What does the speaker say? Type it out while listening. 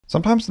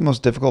Sometimes the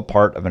most difficult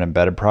part of an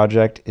embedded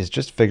project is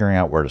just figuring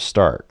out where to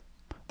start.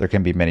 There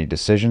can be many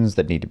decisions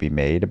that need to be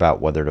made about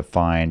whether to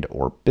find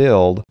or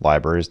build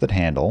libraries that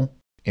handle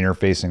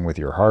interfacing with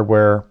your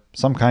hardware,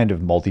 some kind of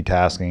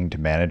multitasking to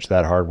manage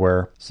that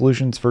hardware,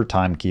 solutions for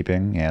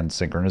timekeeping and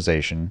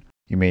synchronization.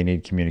 You may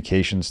need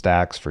communication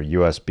stacks for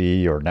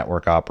USB or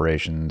network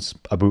operations,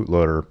 a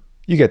bootloader.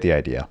 You get the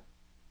idea.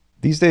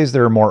 These days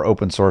there are more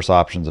open source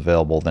options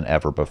available than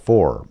ever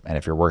before, and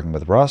if you're working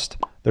with Rust,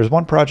 there's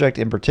one project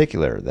in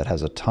particular that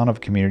has a ton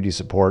of community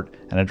support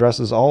and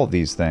addresses all of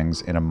these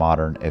things in a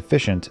modern,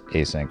 efficient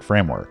async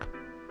framework.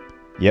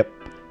 Yep,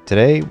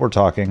 today we're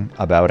talking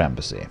about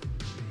Embassy.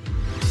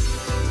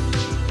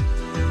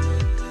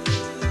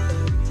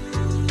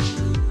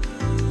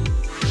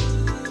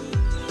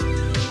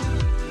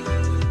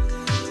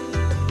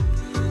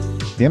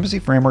 The Embassy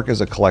framework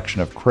is a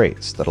collection of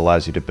crates that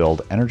allows you to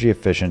build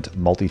energy-efficient,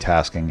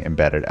 multitasking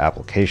embedded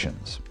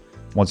applications.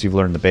 Once you've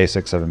learned the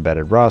basics of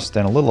embedded Rust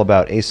and a little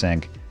about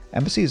async,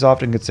 Embassy is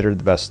often considered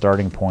the best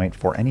starting point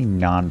for any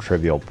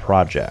non-trivial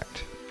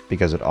project,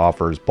 because it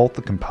offers both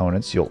the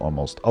components you'll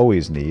almost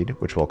always need,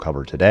 which we'll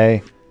cover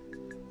today,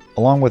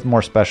 along with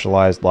more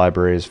specialized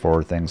libraries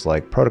for things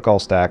like protocol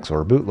stacks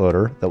or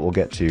bootloader that we'll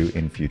get to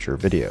in future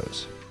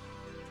videos.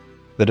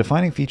 The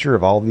defining feature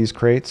of all of these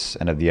crates,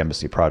 and of the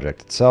Embassy project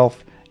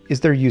itself, is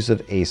their use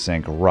of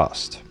async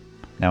Rust.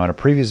 Now in a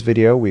previous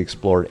video we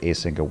explored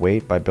async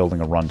await by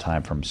building a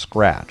runtime from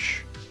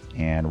scratch,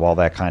 and while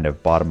that kind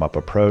of bottom-up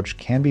approach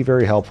can be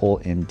very helpful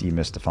in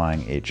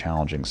demystifying a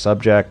challenging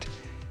subject,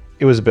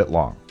 it was a bit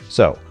long.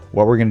 So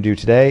what we're going to do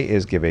today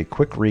is give a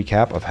quick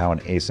recap of how an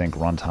async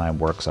runtime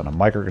works on a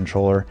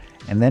microcontroller,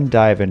 and then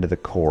dive into the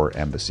core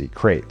Embassy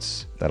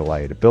crates that allow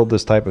you to build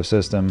this type of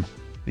system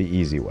the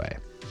easy way.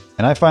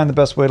 And I find the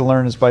best way to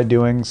learn is by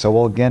doing, so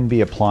we'll again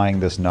be applying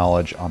this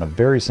knowledge on a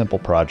very simple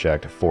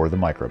project for the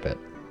microbit.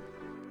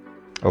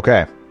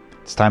 Okay,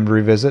 it's time to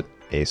revisit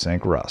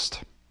async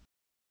Rust.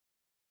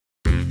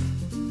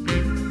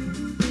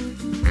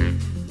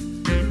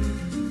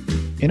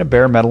 In a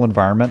bare metal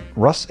environment,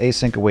 Rust's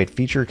async await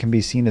feature can be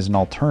seen as an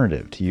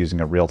alternative to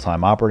using a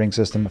real-time operating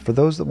system for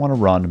those that want to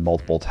run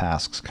multiple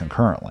tasks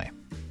concurrently.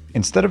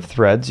 Instead of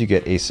threads, you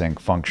get async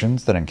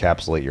functions that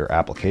encapsulate your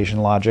application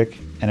logic,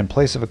 and in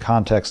place of a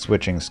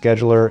context-switching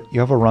scheduler, you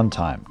have a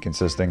runtime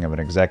consisting of an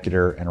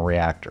executor and a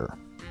reactor.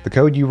 The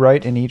code you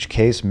write in each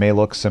case may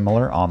look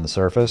similar on the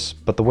surface,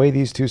 but the way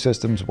these two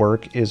systems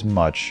work is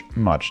much,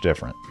 much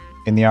different.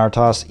 In the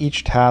RTOS,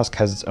 each task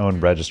has its own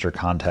register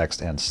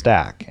context and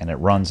stack, and it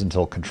runs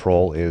until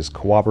control is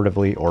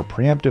cooperatively or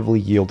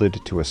preemptively yielded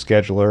to a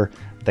scheduler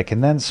that can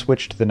then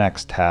switch to the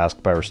next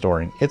task by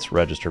restoring its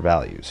register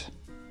values.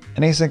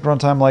 An async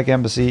runtime like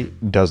Embassy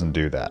doesn't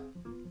do that.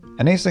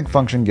 An async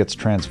function gets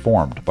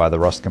transformed by the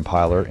Rust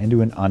compiler into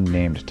an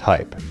unnamed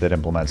type that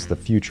implements the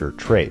future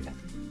trait.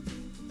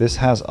 This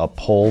has a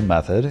poll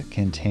method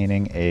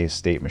containing a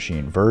state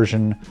machine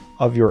version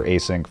of your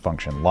async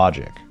function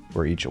logic,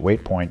 where each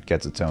await point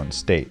gets its own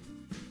state.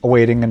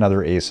 Awaiting another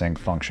async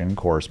function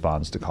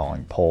corresponds to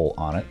calling poll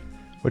on it,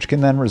 which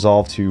can then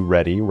resolve to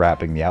ready,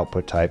 wrapping the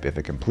output type if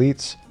it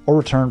completes, or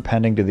return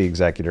pending to the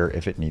executor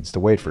if it needs to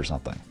wait for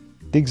something.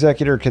 The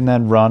executor can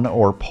then run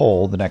or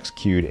poll the next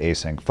queued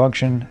async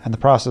function, and the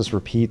process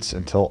repeats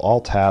until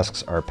all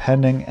tasks are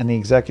pending and the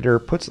executor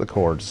puts the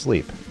core to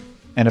sleep.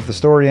 And if the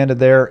story ended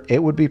there,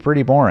 it would be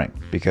pretty boring,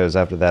 because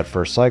after that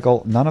first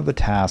cycle, none of the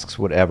tasks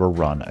would ever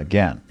run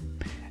again.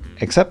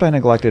 Except I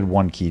neglected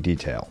one key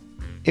detail.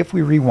 If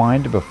we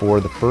rewind to before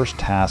the first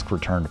task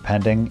returned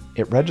pending,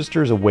 it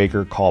registers a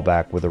waker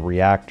callback with a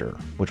reactor,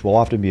 which will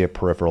often be a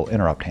peripheral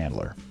interrupt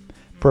handler.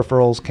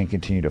 Peripherals can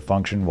continue to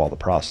function while the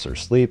processor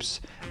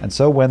sleeps, and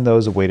so when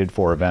those awaited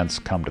for events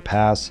come to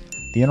pass,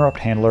 the interrupt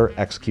handler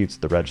executes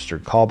the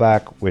registered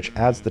callback, which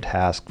adds the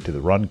task to the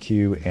run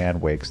queue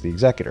and wakes the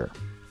executor.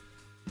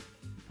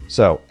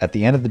 So, at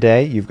the end of the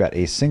day, you've got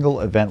a single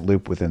event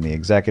loop within the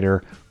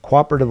executor,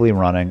 cooperatively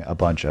running a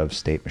bunch of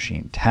state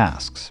machine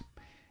tasks.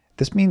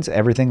 This means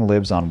everything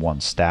lives on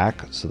one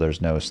stack, so there's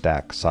no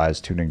stack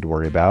size tuning to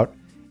worry about,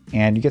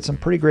 and you get some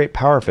pretty great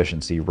power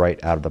efficiency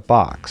right out of the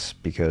box,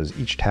 because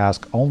each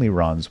task only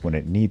runs when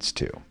it needs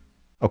to.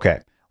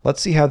 Okay,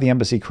 let's see how the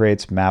Embassy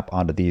crates map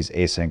onto these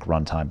async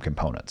runtime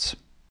components.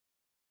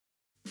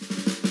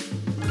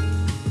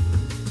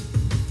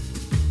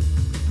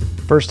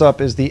 First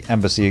up is the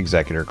Embassy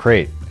Executor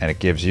crate, and it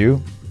gives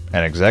you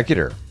an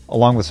executor,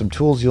 along with some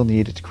tools you'll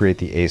need to create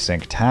the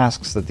async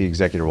tasks that the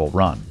executor will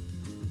run.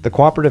 The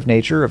cooperative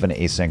nature of an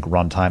async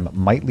runtime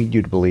might lead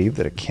you to believe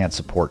that it can't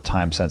support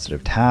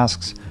time-sensitive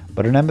tasks,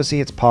 but in Embassy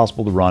it's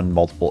possible to run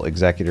multiple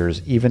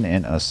executors even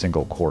in a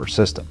single core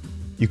system.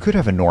 You could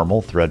have a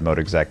normal thread mode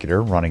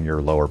executor running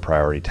your lower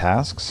priority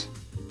tasks,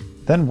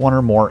 then one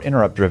or more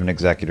interrupt-driven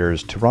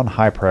executors to run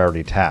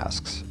high-priority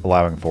tasks,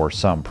 allowing for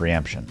some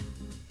preemption.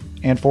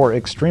 And for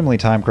extremely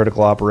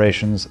time-critical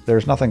operations,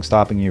 there's nothing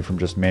stopping you from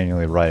just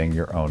manually writing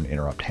your own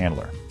interrupt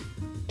handler.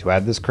 To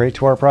add this crate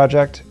to our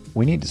project,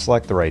 we need to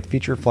select the right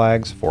feature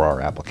flags for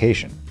our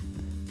application.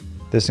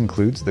 This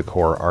includes the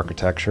core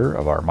architecture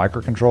of our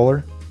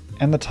microcontroller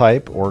and the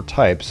type or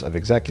types of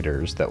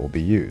executors that will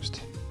be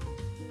used.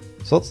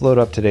 So let's load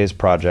up today's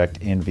project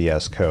in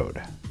VS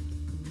Code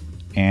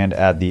and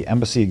add the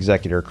Embassy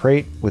Executor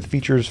crate with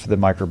features for the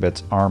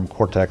microbits ARM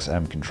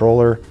Cortex-M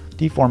controller,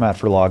 deformat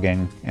for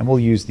logging, and we'll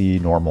use the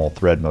normal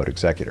thread mode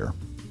executor.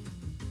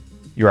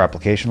 Your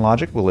application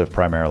logic will live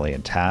primarily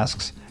in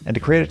tasks, and to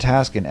create a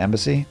task in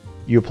Embassy,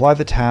 you apply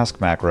the task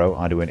macro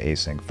onto an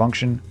async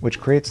function, which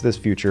creates this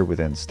feature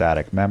within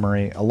static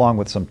memory along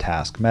with some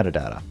task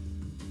metadata.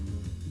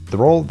 The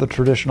role of the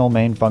traditional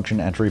main function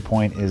entry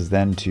point is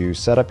then to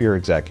set up your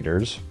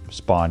executors,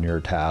 spawn your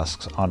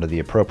tasks onto the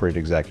appropriate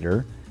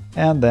executor,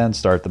 and then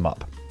start them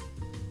up.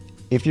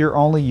 If you're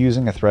only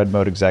using a thread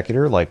mode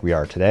executor like we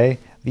are today,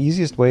 the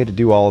easiest way to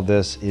do all of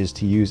this is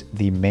to use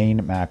the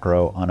main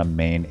macro on a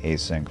main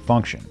async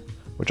function,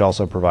 which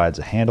also provides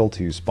a handle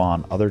to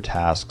spawn other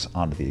tasks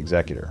onto the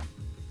executor.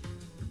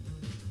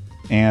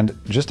 And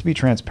just to be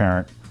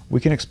transparent,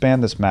 we can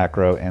expand this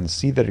macro and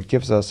see that it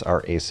gives us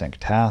our async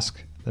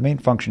task, the main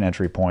function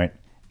entry point,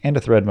 and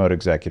a thread mode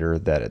executor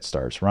that it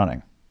starts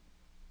running.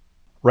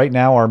 Right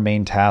now, our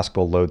main task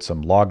will load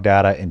some log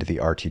data into the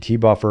RTT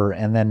buffer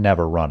and then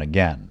never run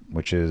again,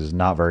 which is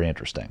not very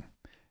interesting.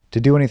 To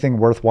do anything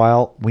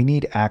worthwhile, we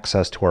need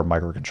access to our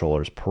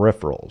microcontroller's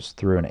peripherals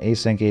through an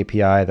async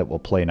API that will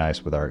play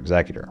nice with our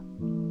executor.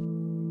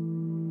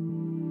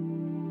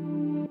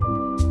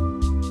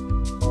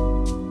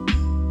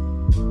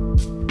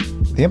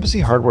 The Embassy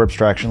hardware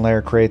abstraction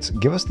layer crates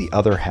give us the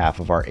other half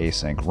of our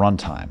async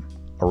runtime,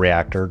 a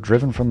reactor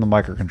driven from the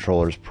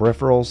microcontroller's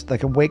peripherals that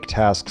can wake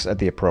tasks at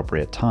the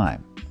appropriate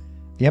time.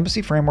 The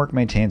Embassy framework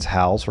maintains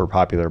HALs for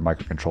popular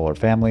microcontroller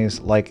families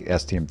like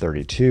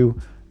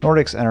STM32,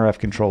 Nordic's NRF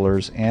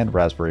controllers, and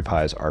Raspberry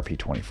Pi's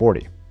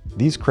RP2040.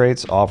 These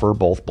crates offer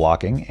both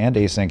blocking and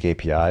async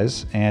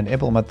APIs and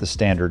implement the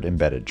standard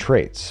embedded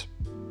traits.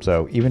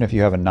 So even if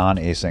you have a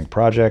non-async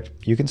project,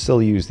 you can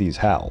still use these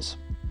HALs.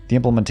 The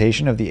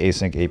implementation of the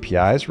async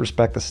APIs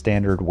respect the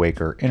standard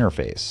Waker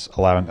interface,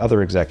 allowing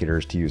other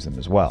executors to use them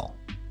as well.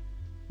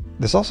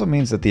 This also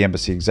means that the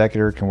Embassy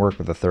executor can work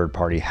with a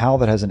third-party HAL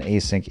that has an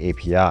async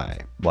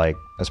API, like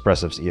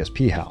Espressif's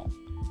ESP HAL.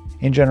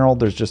 In general,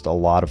 there's just a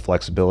lot of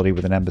flexibility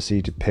with an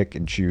Embassy to pick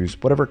and choose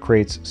whatever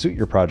crates suit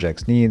your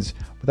project's needs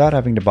without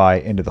having to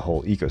buy into the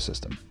whole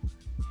ecosystem.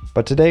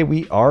 But today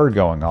we are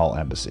going all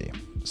Embassy,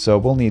 so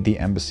we'll need the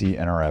Embassy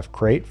NRF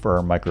crate for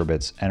our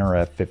microbits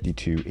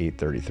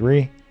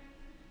NRF52833.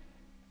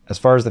 As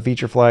far as the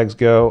feature flags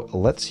go,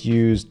 let's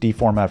use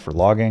deformat for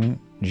logging,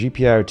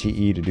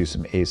 GPIOTE to do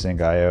some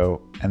async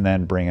IO, and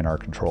then bring in our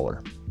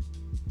controller.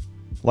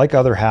 Like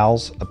other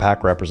HALs, a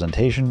pack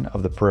representation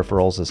of the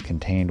peripherals is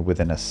contained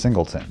within a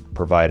singleton,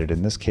 provided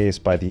in this case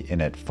by the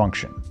init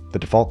function. The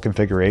default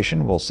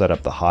configuration will set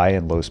up the high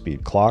and low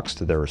speed clocks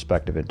to their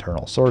respective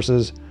internal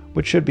sources,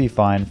 which should be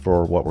fine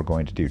for what we're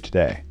going to do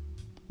today.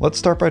 Let's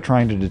start by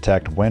trying to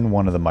detect when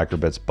one of the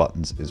microbits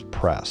buttons is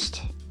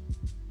pressed.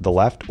 The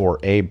left or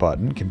A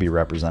button can be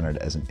represented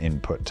as an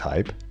input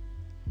type.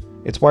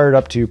 It's wired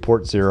up to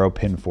port 0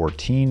 pin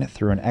 14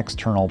 through an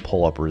external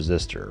pull-up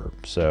resistor,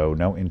 so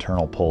no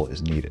internal pull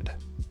is needed.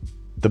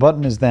 The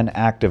button is then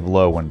active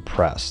low when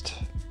pressed,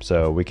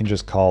 so we can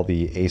just call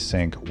the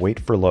async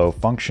waitForLow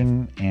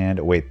function and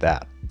await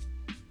that.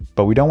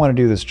 But we don't want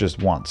to do this just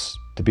once.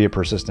 To be a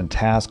persistent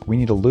task, we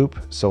need a loop,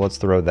 so let's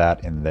throw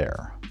that in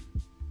there.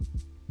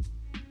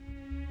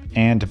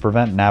 And to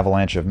prevent an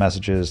avalanche of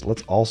messages,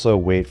 let's also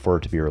wait for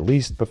it to be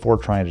released before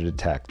trying to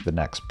detect the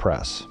next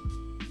press.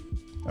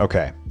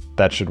 Okay,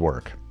 that should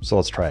work, so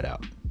let's try it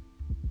out.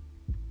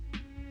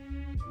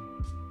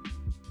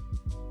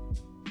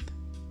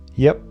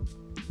 Yep,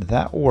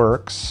 that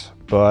works,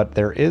 but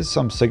there is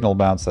some signal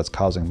bounce that's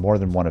causing more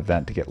than one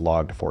event to get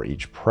logged for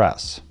each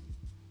press.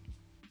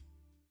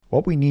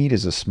 What we need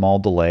is a small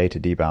delay to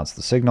debounce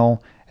the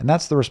signal, and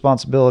that's the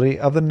responsibility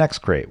of the next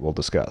crate we'll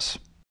discuss.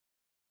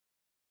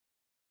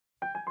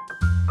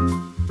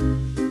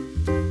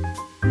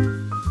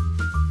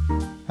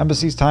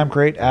 Embassy's time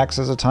crate acts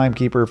as a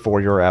timekeeper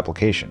for your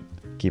application,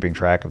 keeping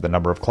track of the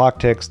number of clock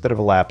ticks that have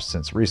elapsed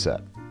since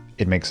reset.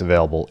 It makes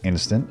available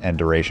instant and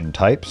duration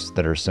types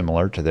that are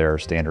similar to their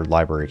standard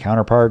library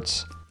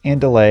counterparts, and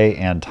delay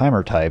and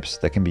timer types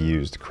that can be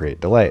used to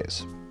create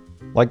delays.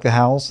 Like the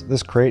HALs,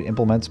 this crate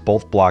implements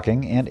both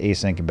blocking and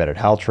async embedded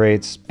HAL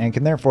traits, and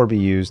can therefore be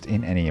used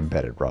in any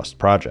embedded Rust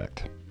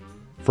project.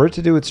 For it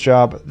to do its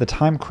job, the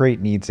time crate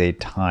needs a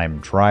time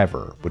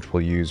driver, which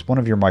will use one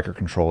of your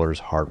microcontroller's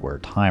hardware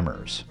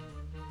timers.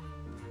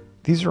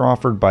 These are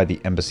offered by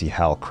the Embassy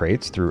HAL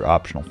crates through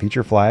optional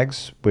feature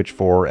flags, which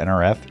for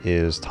NRF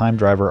is time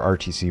driver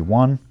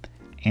RTC1,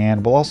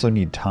 and will also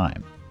need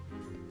time.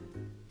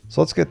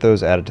 So let's get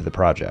those added to the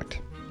project.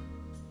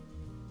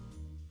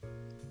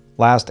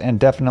 Last and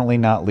definitely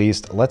not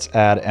least, let's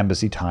add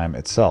Embassy time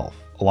itself,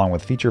 along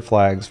with feature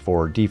flags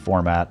for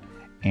deformat,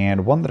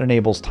 and one that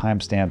enables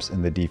timestamps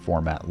in the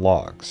deformat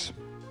logs.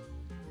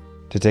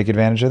 To take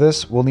advantage of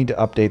this, we'll need to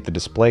update the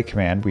display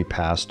command we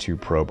pass to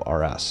probe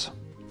RS.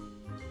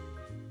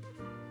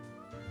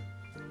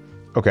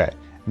 Okay,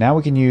 now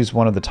we can use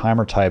one of the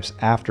timer type's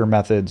after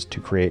methods to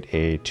create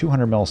a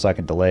 200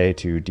 millisecond delay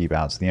to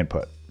debounce the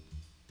input.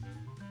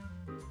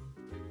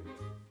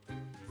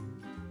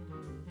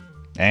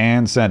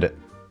 And send it.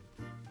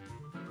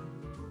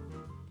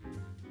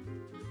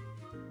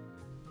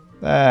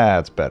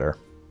 That's better.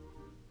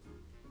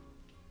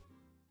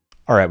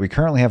 Alright, we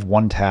currently have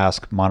one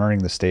task monitoring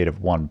the state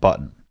of one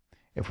button.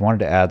 If we wanted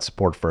to add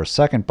support for a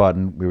second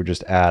button, we would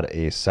just add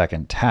a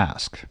second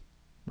task,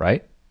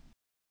 right?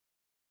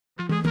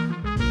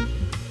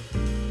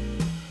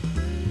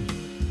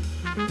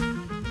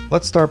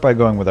 Let's start by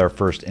going with our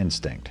first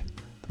instinct.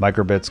 The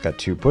microbit's got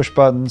two push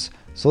buttons,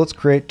 so let's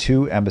create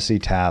two embassy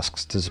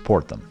tasks to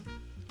support them.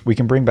 We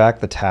can bring back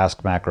the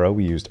task macro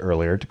we used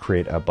earlier to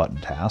create a button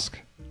task,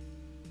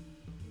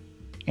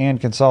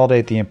 and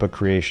consolidate the input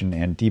creation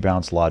and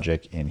debounce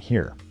logic in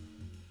here.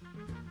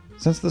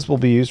 Since this will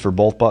be used for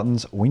both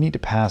buttons, we need to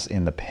pass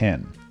in the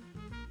pin.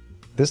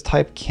 This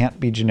type can't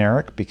be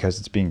generic because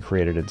it's being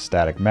created in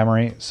static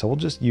memory, so we'll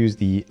just use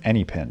the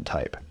AnyPin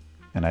type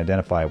and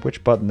identify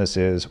which button this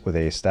is with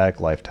a static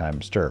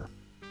lifetime stir.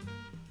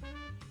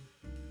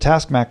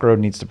 Task macro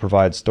needs to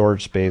provide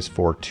storage space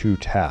for two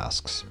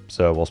tasks,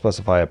 so we'll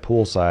specify a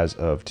pool size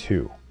of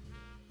 2.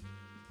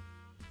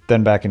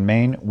 Then back in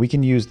main, we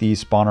can use the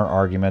spawner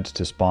argument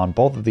to spawn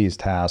both of these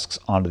tasks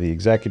onto the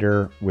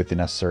executor with the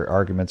necessary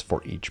arguments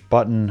for each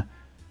button,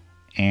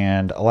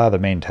 and allow the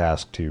main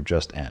task to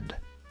just end.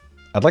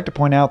 I'd like to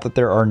point out that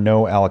there are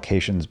no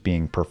allocations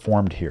being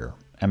performed here.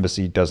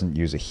 Embassy doesn't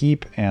use a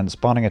heap, and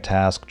spawning a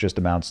task just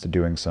amounts to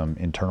doing some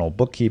internal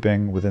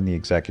bookkeeping within the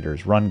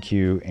executor's run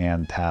queue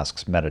and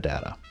task's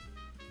metadata.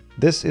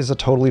 This is a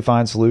totally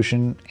fine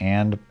solution,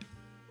 and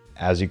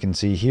as you can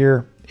see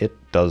here, it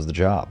does the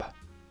job.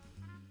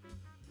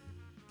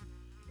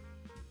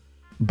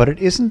 But it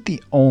isn't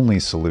the only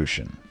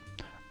solution.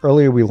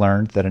 Earlier we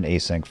learned that an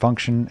async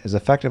function is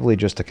effectively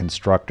just a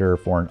constructor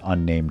for an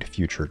unnamed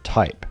future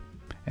type,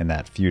 and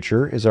that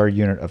future is our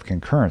unit of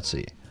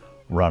concurrency,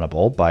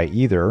 runnable by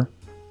either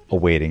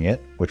awaiting it,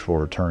 which will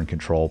return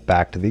control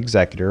back to the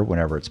executor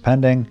whenever it's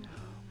pending,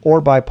 or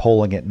by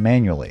polling it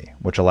manually,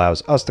 which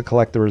allows us to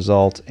collect the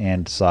result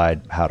and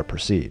decide how to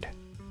proceed.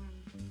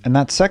 And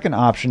that second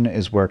option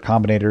is where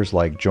combinators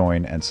like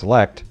join and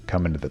select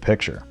come into the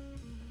picture.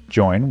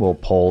 Join will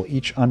poll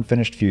each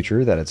unfinished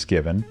future that it's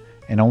given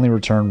and only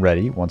return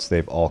ready once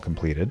they've all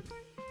completed.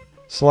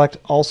 Select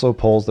also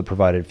polls the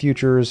provided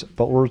futures,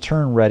 but will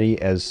return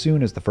ready as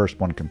soon as the first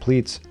one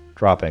completes,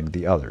 dropping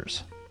the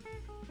others.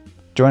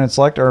 Join and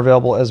select are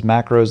available as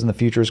macros in the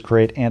futures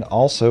crate and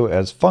also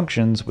as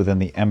functions within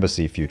the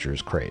embassy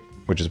futures crate,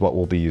 which is what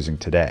we'll be using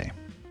today.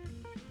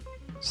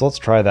 So let's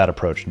try that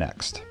approach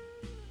next.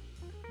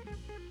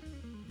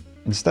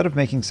 Instead of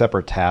making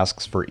separate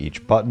tasks for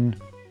each button,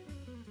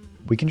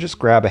 we can just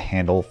grab a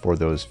handle for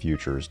those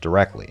futures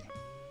directly.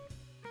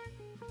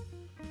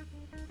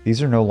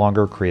 These are no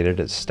longer created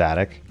as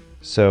static,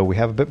 so we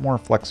have a bit more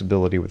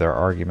flexibility with our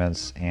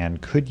arguments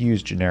and could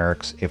use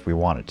generics if we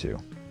wanted to.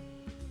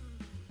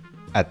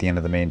 At the end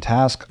of the main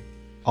task,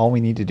 all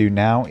we need to do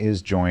now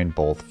is join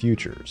both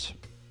futures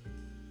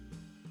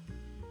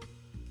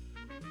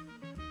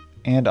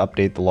and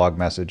update the log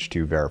message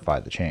to verify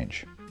the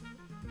change.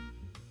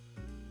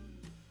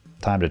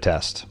 Time to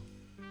test.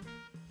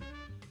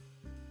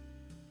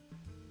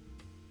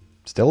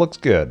 Still looks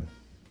good.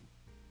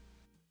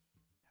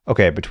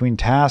 Okay, between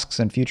tasks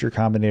and future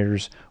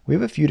combinators, we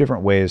have a few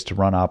different ways to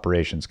run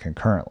operations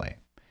concurrently.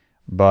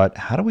 But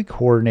how do we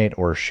coordinate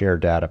or share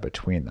data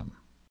between them?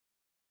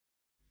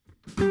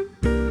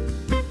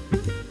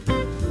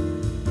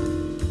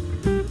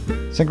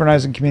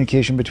 Synchronizing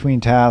communication between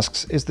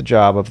tasks is the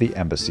job of the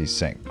Embassy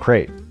Sync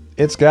crate.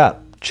 It's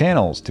got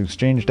channels to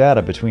exchange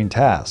data between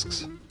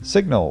tasks,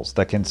 signals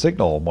that can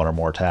signal one or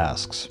more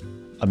tasks,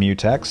 a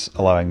mutex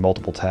allowing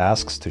multiple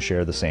tasks to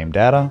share the same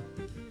data,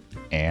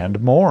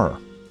 and more.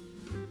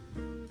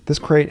 This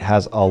crate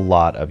has a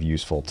lot of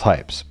useful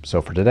types,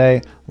 so for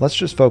today, let's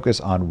just focus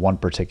on one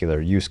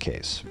particular use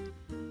case.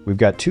 We've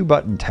got two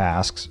button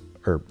tasks,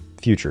 or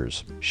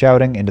futures,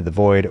 shouting into the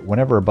void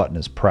whenever a button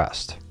is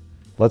pressed.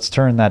 Let's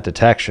turn that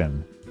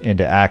detection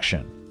into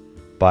action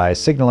by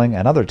signaling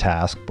another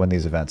task when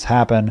these events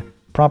happen,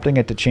 prompting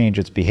it to change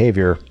its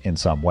behavior in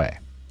some way.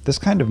 This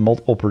kind of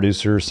multiple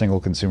producer, single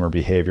consumer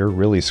behavior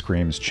really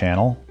screams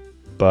channel,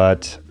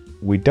 but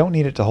we don't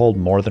need it to hold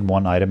more than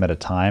one item at a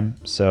time,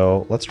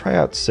 so let's try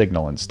out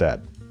signal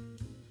instead.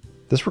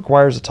 This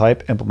requires a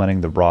type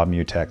implementing the raw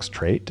mutex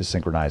trait to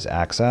synchronize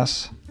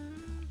access.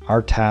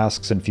 Our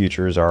tasks and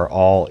futures are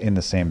all in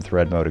the same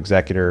thread mode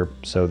executor,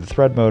 so the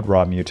thread mode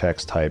raw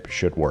mutex type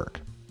should work.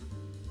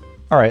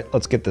 Alright,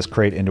 let's get this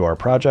crate into our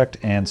project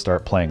and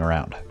start playing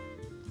around.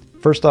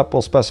 First up,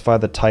 we'll specify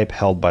the type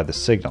held by the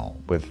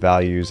signal, with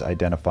values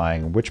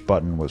identifying which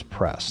button was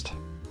pressed.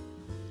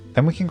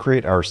 Then we can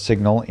create our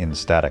signal in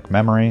static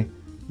memory,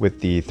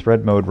 with the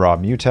thread mode raw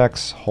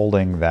mutex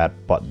holding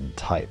that button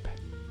type.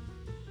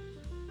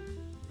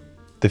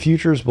 The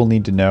futures will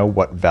need to know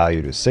what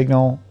value to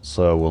signal,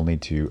 so we'll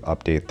need to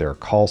update their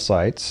call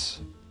sites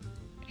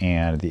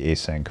and the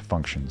async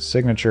function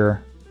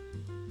signature,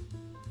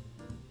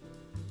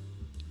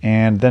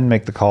 and then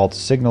make the call to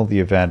signal the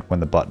event when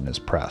the button is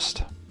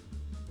pressed.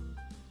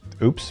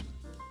 Oops.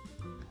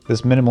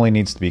 This minimally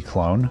needs to be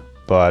cloned,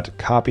 but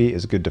copy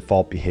is a good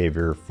default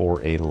behavior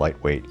for a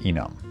lightweight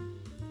enum.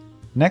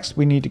 Next,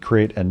 we need to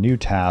create a new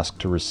task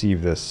to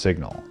receive this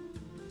signal.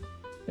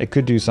 It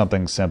could do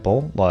something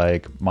simple,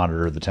 like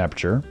monitor the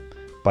temperature,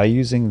 by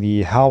using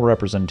the HAL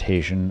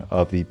representation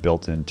of the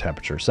built-in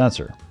temperature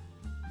sensor.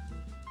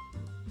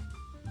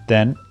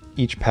 Then,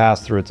 each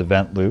pass through its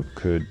event loop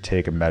could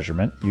take a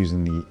measurement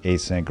using the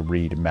async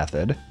read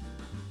method,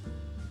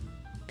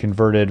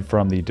 converted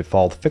from the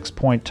default fixed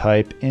point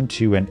type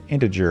into an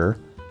integer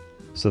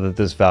so that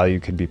this value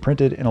can be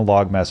printed in a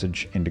log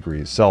message in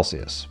degrees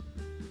Celsius.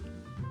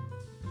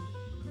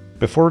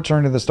 Before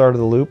returning to the start of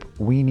the loop,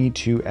 we need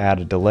to add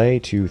a delay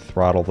to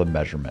throttle the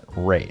measurement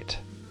rate.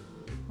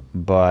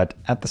 But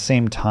at the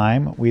same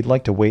time, we'd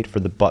like to wait for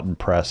the button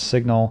press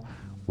signal,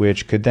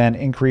 which could then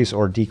increase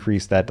or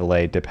decrease that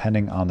delay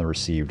depending on the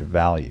received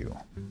value.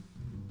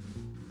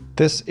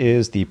 This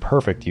is the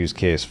perfect use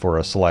case for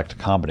a select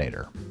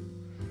combinator.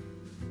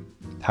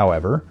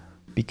 However,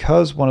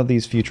 because one of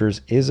these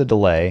features is a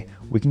delay,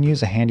 we can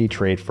use a handy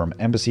trait from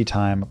Embassy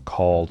Time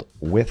called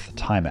with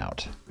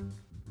timeout.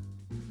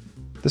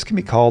 This can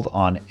be called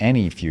on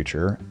any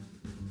future,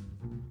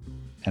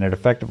 and it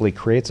effectively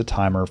creates a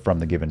timer from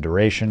the given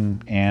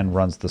duration and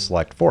runs the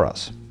select for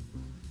us.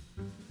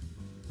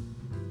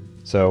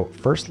 So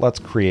first let's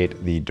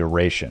create the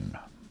duration.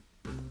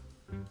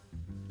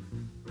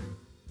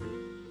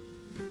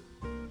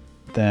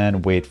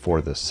 Then wait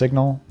for the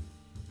signal,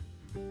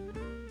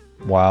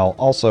 while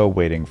also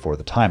waiting for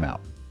the timeout.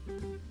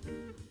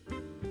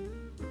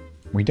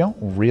 We don't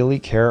really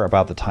care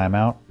about the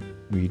timeout,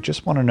 we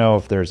just want to know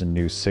if there's a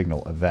new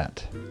signal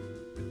event,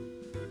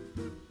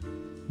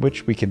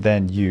 which we can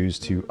then use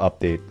to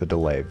update the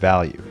delay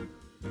value.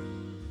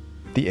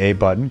 The A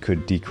button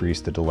could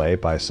decrease the delay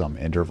by some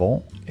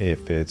interval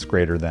if it's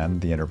greater than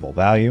the interval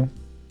value.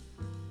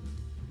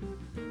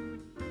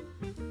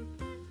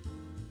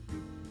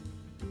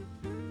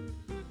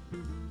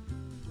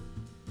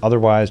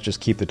 Otherwise,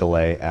 just keep the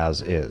delay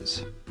as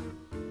is.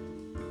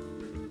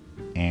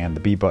 And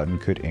the B button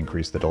could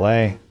increase the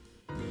delay,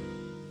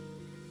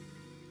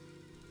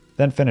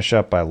 then finish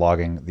up by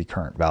logging the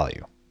current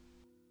value.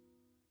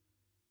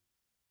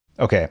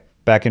 Okay,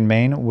 back in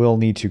main, we'll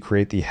need to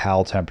create the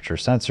HAL temperature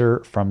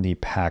sensor from the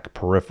pack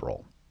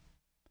peripheral.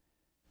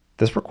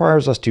 This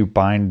requires us to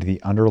bind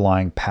the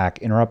underlying pack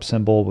interrupt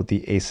symbol with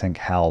the async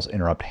HALs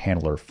interrupt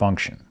handler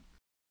function.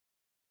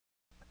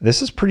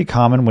 This is pretty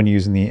common when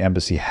using the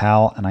Embassy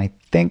HAL, and I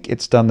think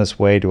it's done this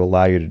way to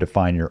allow you to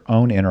define your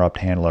own interrupt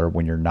handler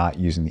when you're not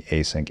using the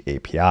async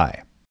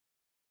API.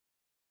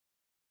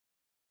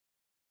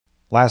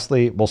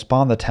 Lastly, we'll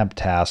spawn the temp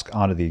task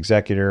onto the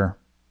executor,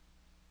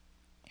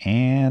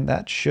 and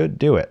that should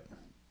do it.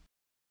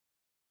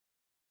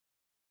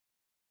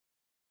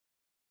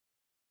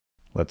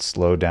 Let's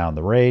slow down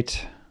the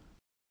rate,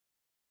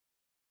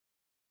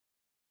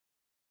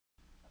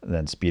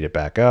 then speed it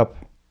back up.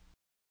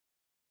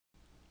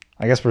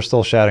 I guess we're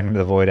still shouting into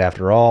the void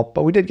after all,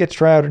 but we did get to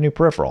try out a new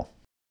peripheral.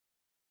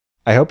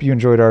 I hope you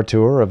enjoyed our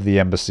tour of the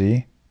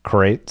Embassy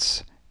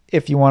crates.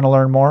 If you want to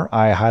learn more,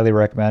 I highly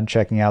recommend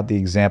checking out the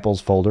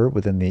examples folder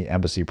within the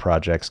Embassy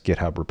Project's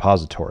GitHub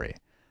repository.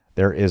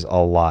 There is a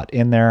lot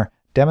in there,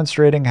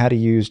 demonstrating how to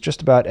use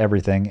just about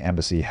everything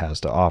Embassy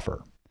has to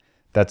offer.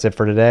 That's it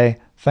for today.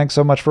 Thanks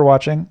so much for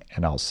watching,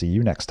 and I'll see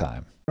you next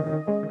time.